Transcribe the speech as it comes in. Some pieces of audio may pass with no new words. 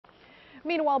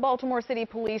Meanwhile, Baltimore City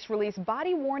Police released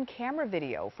body-worn camera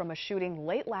video from a shooting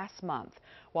late last month.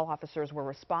 While officers were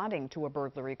responding to a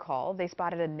burglary call, they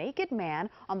spotted a naked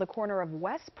man on the corner of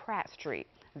West Pratt Street.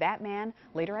 That man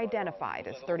later identified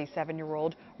as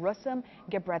 37-year-old Rusam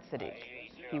Gebretsadik.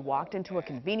 He walked into a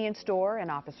convenience store and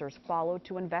officers followed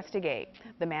to investigate.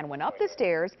 The man went up the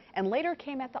stairs and later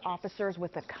came at the officers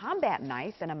with a combat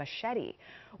knife and a machete.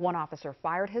 One officer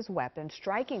fired his weapon,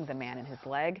 striking the man in his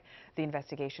leg. The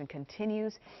investigation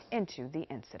continues into the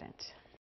incident.